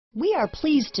We are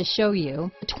pleased to show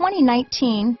you the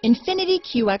 2019 INFINITI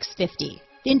QX50.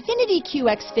 The INFINITI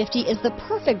QX50 is the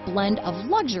perfect blend of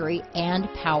luxury and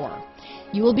power.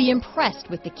 You will be impressed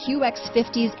with the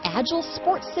QX50's agile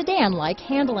sports sedan-like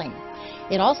handling.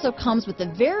 It also comes with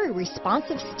a very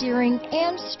responsive steering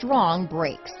and strong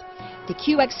brakes. The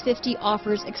QX50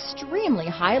 offers extremely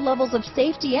high levels of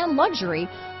safety and luxury,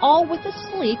 all with a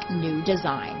sleek new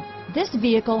design. This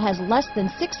vehicle has less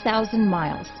than 6,000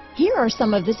 miles. Here are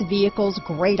some of this vehicle's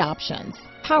great options: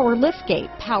 power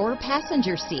liftgate, power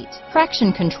passenger seat,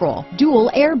 traction control, dual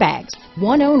airbags,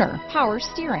 one owner, power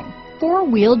steering,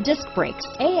 four-wheel disc brakes,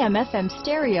 AM/FM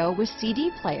stereo with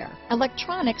CD player,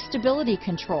 electronic stability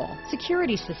control,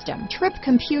 security system, trip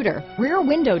computer, rear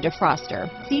window defroster,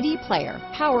 CD player,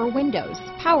 power windows,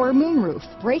 power moonroof,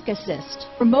 brake assist,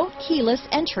 remote keyless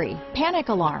entry, panic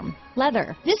alarm,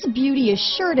 leather. This beauty is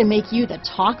sure to make you the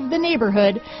talk of the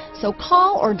neighborhood, so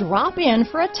call or drop in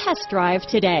for a test drive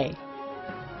today.